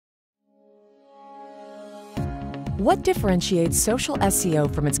What differentiates social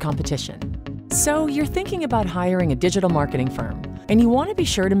SEO from its competition? So you're thinking about hiring a digital marketing firm, and you want to be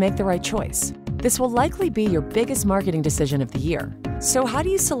sure to make the right choice. This will likely be your biggest marketing decision of the year. So how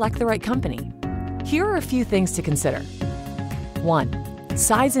do you select the right company? Here are a few things to consider. 1.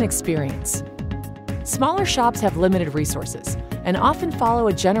 Size and experience. Smaller shops have limited resources and often follow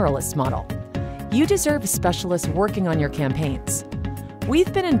a generalist model. You deserve a specialist working on your campaigns.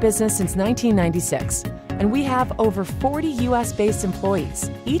 We've been in business since 1996, and we have over 40 US-based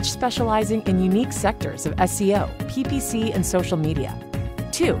employees, each specializing in unique sectors of SEO, PPC, and social media.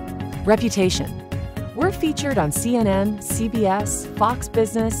 2. Reputation. We're featured on CNN, CBS, Fox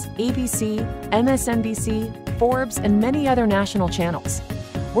Business, ABC, MSNBC, Forbes, and many other national channels.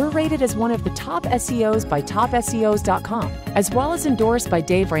 We're rated as one of the top SEOs by TopSEOs.com, as well as endorsed by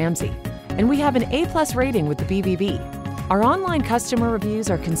Dave Ramsey, and we have an A+ rating with the BBB. Our online customer reviews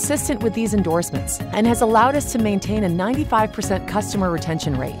are consistent with these endorsements and has allowed us to maintain a 95% customer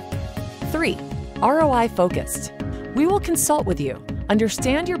retention rate. 3. ROI focused. We will consult with you,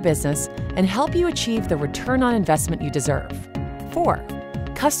 understand your business, and help you achieve the return on investment you deserve. 4.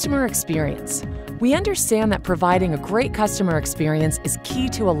 Customer experience. We understand that providing a great customer experience is key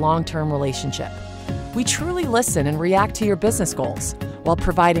to a long-term relationship. We truly listen and react to your business goals while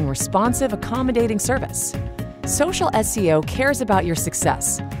providing responsive, accommodating service. Social SEO cares about your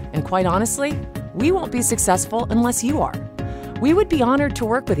success, and quite honestly, we won't be successful unless you are. We would be honored to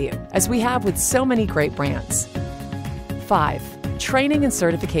work with you, as we have with so many great brands. 5. Training and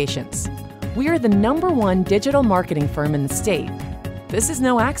certifications. We are the #1 digital marketing firm in the state. This is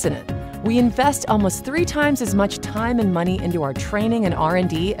no accident. We invest almost 3 times as much time and money into our training and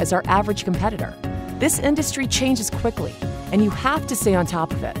R&D as our average competitor. This industry changes quickly, and you have to stay on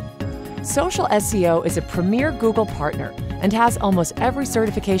top of it. Social SEO is a premier Google partner and has almost every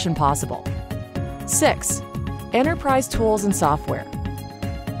certification possible. 6. Enterprise tools and software.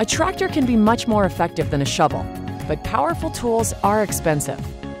 A tractor can be much more effective than a shovel, but powerful tools are expensive.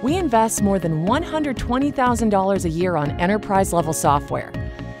 We invest more than $120,000 a year on enterprise-level software.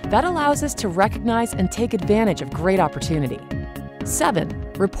 That allows us to recognize and take advantage of great opportunity. 7.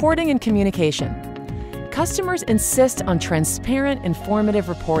 Reporting and communication. Customers insist on transparent, informative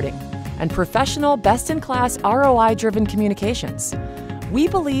reporting and professional, best-in-class, ROI-driven communications. We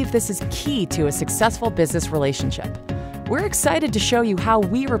believe this is key to a successful business relationship. We're excited to show you how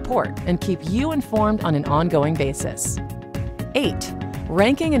we report and keep you informed on an ongoing basis. 8.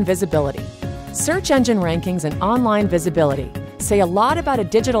 Ranking and visibility. Search engine rankings and online visibility say a lot about a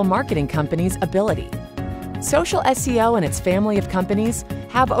digital marketing company's ability. Social SEO and its family of companies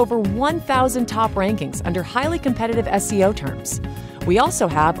have over 1,000 top rankings under highly competitive SEO terms. We also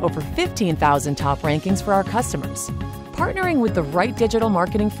have over 15,000 top rankings for our customers. Partnering with the right digital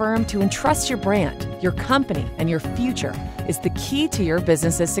marketing firm to entrust your brand, your company, and your future is the key to your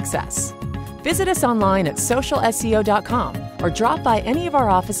business's success. Visit us online at socialseo.com or drop by any of our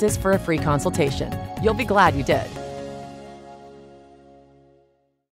offices for a free consultation. You'll be glad you did.